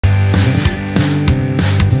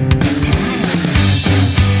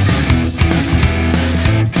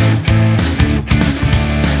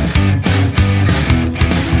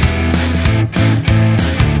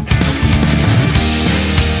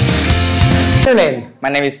your name? My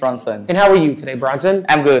name is Bronson. And how are you today, Bronson?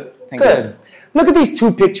 I'm good. Thank Good. you. Look at these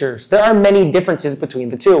two pictures. There are many differences between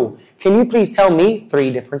the two. Can you please tell me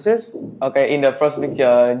 3 differences? Okay, in the first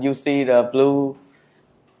picture, you see the blue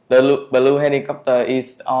helicopter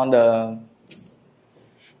is on the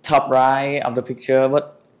top right of the picture,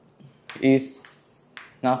 but is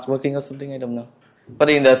not working or something, I don't know. But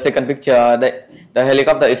in the second picture, the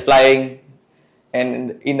helicopter is flying.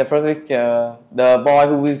 And in the first picture, the boy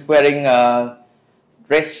who is wearing a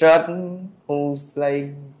red shirt, who's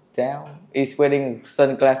laying down, is wearing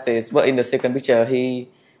sunglasses. But in the second picture, he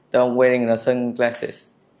don't wearing the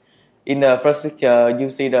sunglasses. In the first picture, you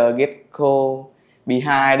see the gecko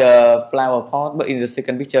behind the flower pot. But in the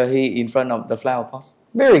second picture, he in front of the flower pot.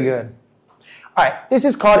 Very good. All right, this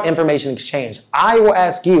is called information exchange. I will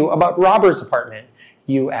ask you about Robert's apartment.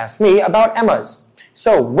 You ask me about Emma's.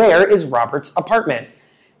 So, where is Robert's apartment?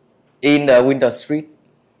 In the Winter Street.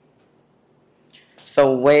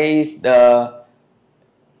 So, where is the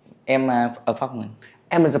Emma's apartment?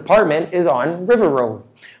 Emma's apartment is on River Road.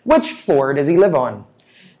 Which floor does he live on?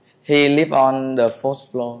 He lives on the 4th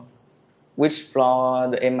floor. Which floor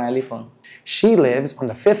does Emma live on? She lives on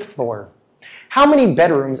the 5th floor. How many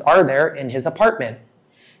bedrooms are there in his apartment?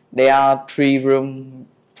 There are 3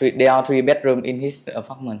 bedrooms in his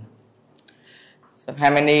apartment. So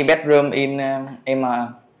how many bedrooms in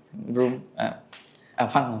Emma's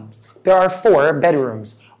apartment? There are 4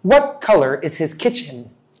 bedrooms. What color is his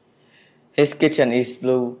kitchen? His kitchen is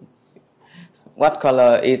blue. What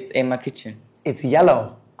color is Emma's kitchen? It's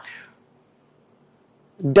yellow.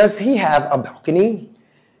 Does he have a balcony?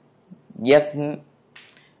 Yes.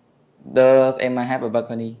 Does Emma have a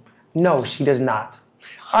balcony? No, she does not.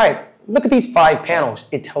 All right, look at these 5 panels.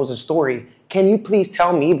 It tells a story. Can you please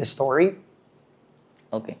tell me the story?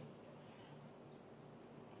 Okay.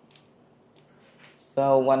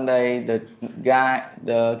 So one day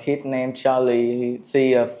the kid named Charlie, he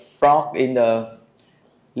see a frog in the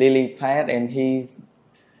lily pad and he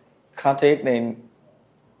caught it and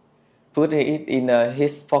put it in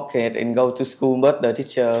his pocket and go to school. But the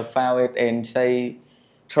teacher found it and say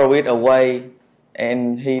throw it away,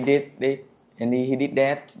 and he did it. And he did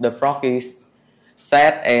that. The frog is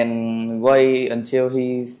sad and wait until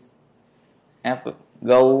he's have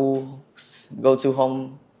go to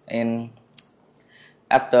home, and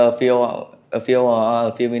after a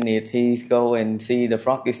few minutes he go and see the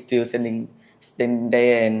frog is still standing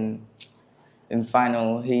there, and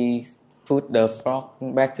finally he put the frog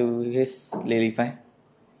back to his lily pad.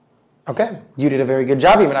 Okay, you did a very good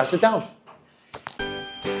job. You may now sit down.